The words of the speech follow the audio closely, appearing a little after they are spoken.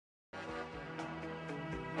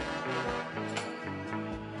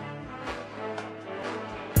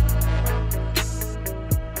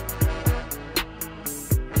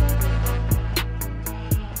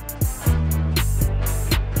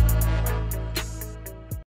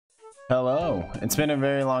Hello, it's been a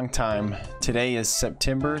very long time. Today is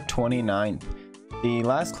September 29th. The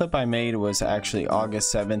last clip I made was actually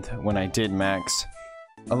August 7th when I did max.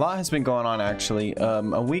 A lot has been going on actually.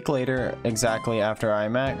 A week later, exactly after I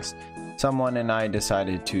maxed, someone and I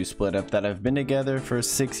decided to split up. That I've been together for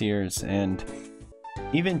 6 years, and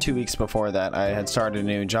even 2 weeks before that I had started a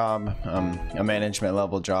new job, a management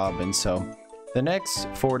level job, and so the next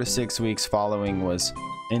 4 to 6 weeks following was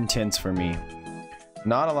intense for me.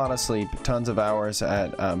 Not a lot of sleep, tons of hours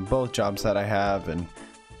at both jobs that I have, and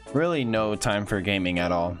really no time for gaming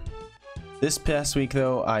at all. This past week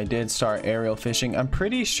though, I did start aerial fishing. I'm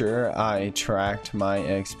pretty sure I tracked my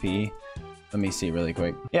XP. Let me see really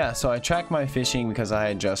quick. Yeah, so I tracked my fishing because I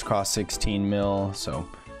had just crossed 16 mil, so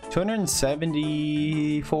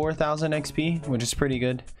 274,000 XP, which is pretty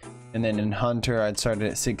good. And then in Hunter, I'd started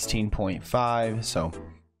at 16.5, so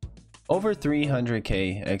over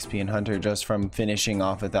 300k XP in Hunter just from finishing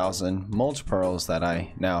off 1,000 mulch pearls that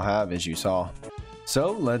I now have, as you saw.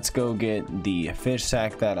 So let's go get the fish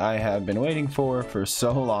sack that I have been waiting for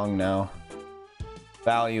so long now.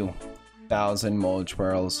 Value 1,000 mulch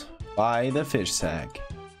pearls. Buy the fish sack.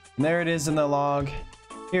 And there it is in the log.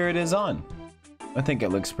 Here it is on. I think it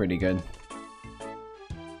looks pretty good.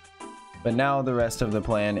 But now the rest of the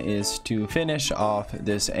plan is to finish off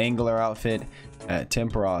this angler outfit at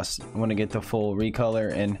Tempoross. I want to get the full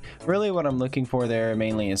recolor, and really what I'm looking for there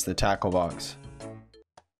mainly is the tackle box.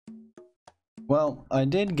 Well, I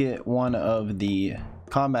did get one of the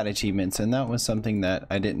combat achievements, and that was something that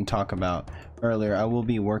I didn't talk about earlier. I will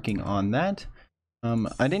be working on that.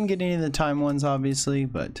 I didn't get any of the time ones obviously,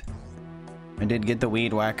 but I did get the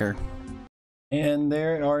weed whacker. And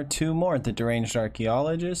there are 2 more, the deranged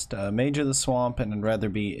archaeologist, mage of the swamp, and I'd rather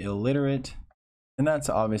be illiterate. And that's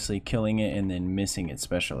obviously killing it and then missing its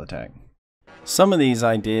special attack. Some of these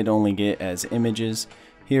I did only get as images.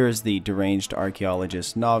 Here is the deranged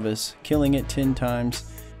archaeologist novice, killing it 10 times.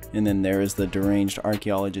 And then there is the deranged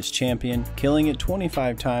archaeologist champion, killing it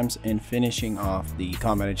 25 times and finishing off the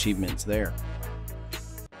combat achievements there.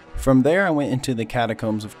 From there I went into the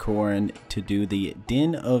catacombs of Korin to do the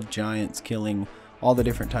Den of Giants, killing all the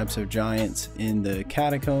different types of giants in the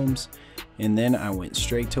catacombs. And then I went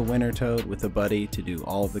straight to Wintertoad with a buddy to do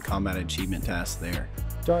all of the combat achievement tasks there,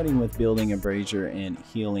 starting with building a brazier and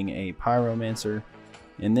healing a pyromancer.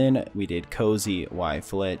 And then we did Cozy Y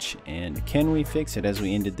Fletch and Can We Fix It as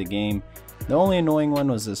we ended the game. The only annoying one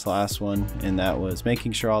was this last one, and that was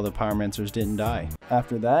making sure all the pyromancers didn't die.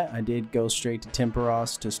 After that, I did go straight to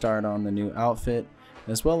Tempoross to start on the new outfit,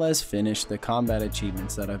 as well as finish the combat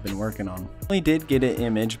achievements that I've been working on. I only did get an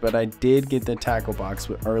image, but I did get the tackle box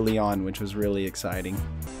early on, which was really exciting.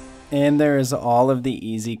 And there is all of the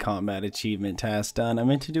easy combat achievement tasks done. I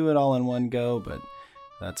meant to do it all in one go, but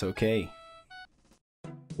that's okay.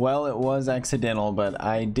 Well, it was accidental, but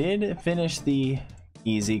I did finish the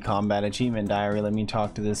easy combat achievement diary. Let me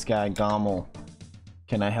talk to this guy, Gommel.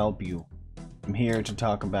 Can I help you? I'm here to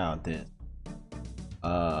talk about this.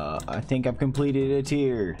 I think I've completed a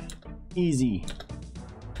tier. Easy.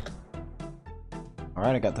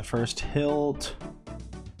 Alright, I got the first hilt.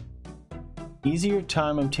 Easier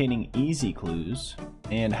time obtaining easy clues,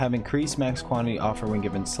 and have increased max quantity offer when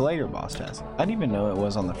given Slayer boss tasks. I didn't even know it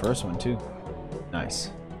was on the first one too. Nice.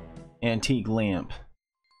 Antique lamp.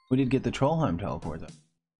 We did get the Trollheim teleport though.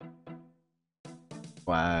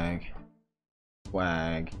 Swag.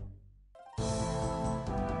 Swag.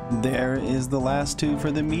 There is the last 2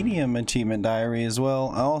 for the medium achievement diary as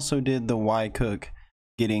well. I also did the Y Cook,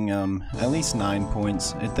 getting at least 9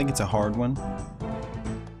 points. I think it's a hard one.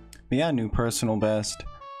 But yeah, new personal best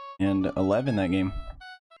and 11 that game.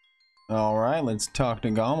 Alright, let's talk to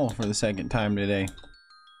Gommel for the second time today.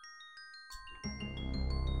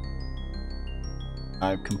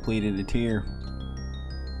 I've completed a tier.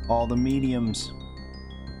 All the mediums.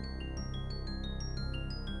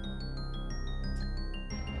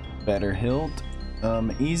 Better hilt.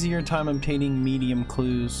 Easier time obtaining medium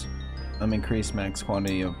clues. Increased max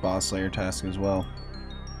quantity of boss slayer tasks as well.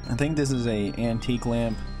 I think this is a antique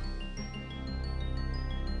lamp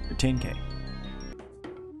for 10k.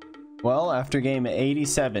 Well, after game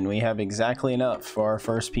 87, we have exactly enough for our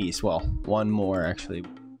first piece. Well, one more actually.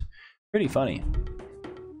 Pretty funny.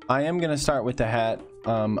 I am gonna start with the hat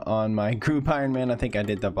on my group Iron Man. I think I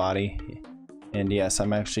did the body. And yes,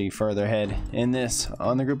 I'm actually further ahead in this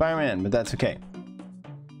on the group Iron Man, but that's okay.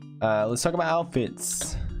 Let's talk about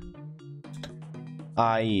outfits.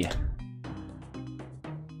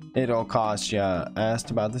 It'll cost ya.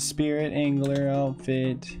 Asked about the Spirit Angler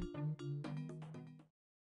outfit.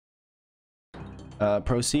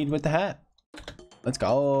 Proceed with the hat. Let's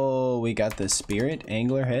go. We got the Spirit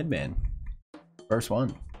Angler headband. First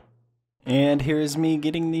one. And here's me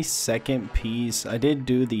getting the second piece. I did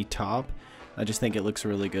do the top. I just think it looks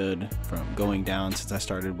really good from going down since I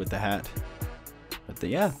started with the hat. But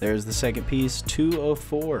yeah, there's the second piece, 2 of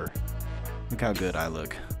 4. Look how good I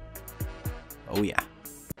look. Oh yeah.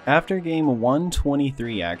 After game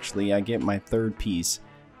 123 actually, I get my third piece,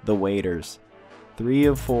 the waders. 3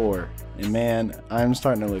 of 4. And man, I'm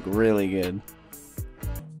starting to look really good.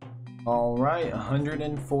 Alright,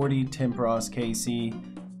 140 tempoross KC.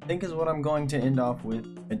 I think is what I'm going to end off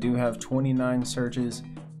with. I do have 29 searches.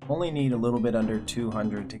 Only need a little bit under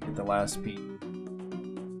 200 to get the last piece.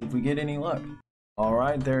 If we get any luck.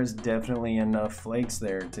 Alright, there's definitely enough flakes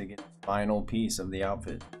there to get the final piece of the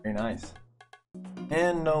outfit. Very nice.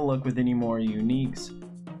 And no luck with any more uniques.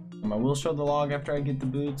 I will show the log after I get the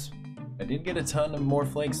boots. I did get a ton of more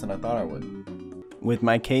flakes than I thought I would. With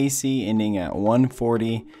my KC ending at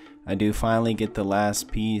 140, I do finally get the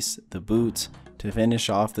last piece, the boots, to finish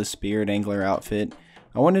off the Spirit Angler outfit.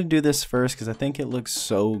 I wanted to do this first because I think it looks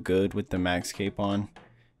so good with the max cape on.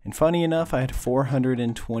 And funny enough, I had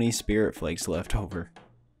 420 spirit flakes left over.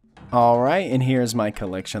 Alright, and here's my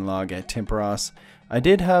collection log at tempoross. I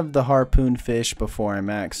did have the harpoon fish before I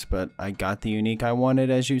maxed, but I got the unique I wanted,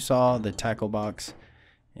 as you saw, the tackle box.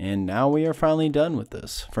 And now we are finally done with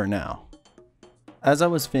this, for now. As I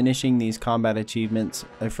was finishing these combat achievements,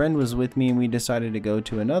 a friend was with me and we decided to go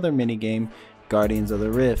to another minigame, Guardians of the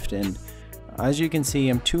Rift, and as you can see,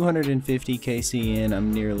 I'm 250 KC in,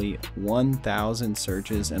 I'm nearly 1,000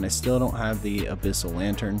 searches, and I still don't have the Abyssal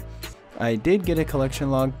Lantern. I did get a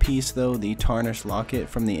collection log piece though, the tarnished locket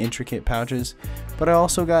from the intricate pouches, but I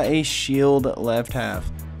also got a shield left half,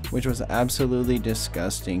 which was absolutely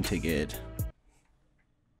disgusting to get.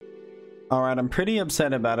 Alright, I'm pretty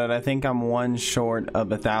upset about it. I think I'm one short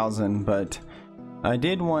of 1,000, but I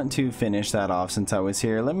did want to finish that off since I was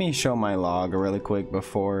here. Let me show my log really quick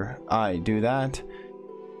before I do that.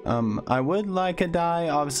 I would like a dye.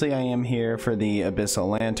 Obviously, I am here for the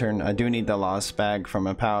Abyssal Lantern. I do need the Lost Bag from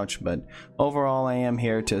a pouch, but overall, I am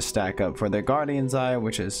here to stack up for the Guardian's Eye,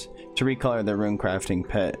 which is to recolor the rune crafting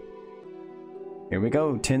pet. Here we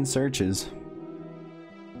go, 10 searches.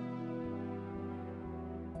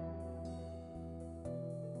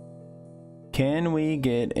 Can we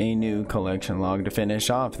get a new collection log to finish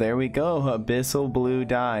off? There we go, Abyssal Blue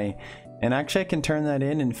dye. And actually I can turn that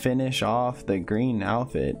in and finish off the green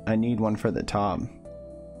outfit. I need one for the top.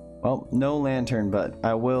 Well, no lantern, but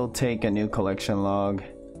I will take a new collection log.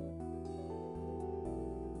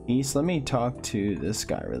 East, let me talk to this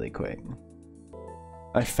guy really quick.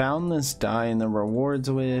 I found this dye in the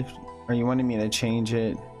rewards with. Are you wanting me to change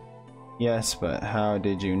it? Yes, but how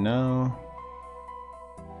did you know?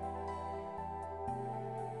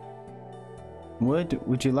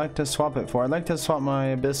 Would you like to swap it for? I'd like to swap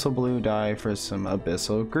my Abyssal Blue dye for some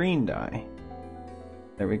Abyssal Green dye.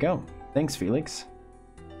 There we go. Thanks, Felix.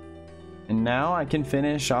 And now I can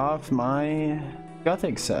finish off my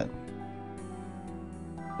Gothic set.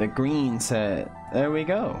 The green set. There we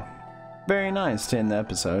go. Very nice to end the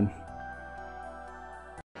episode.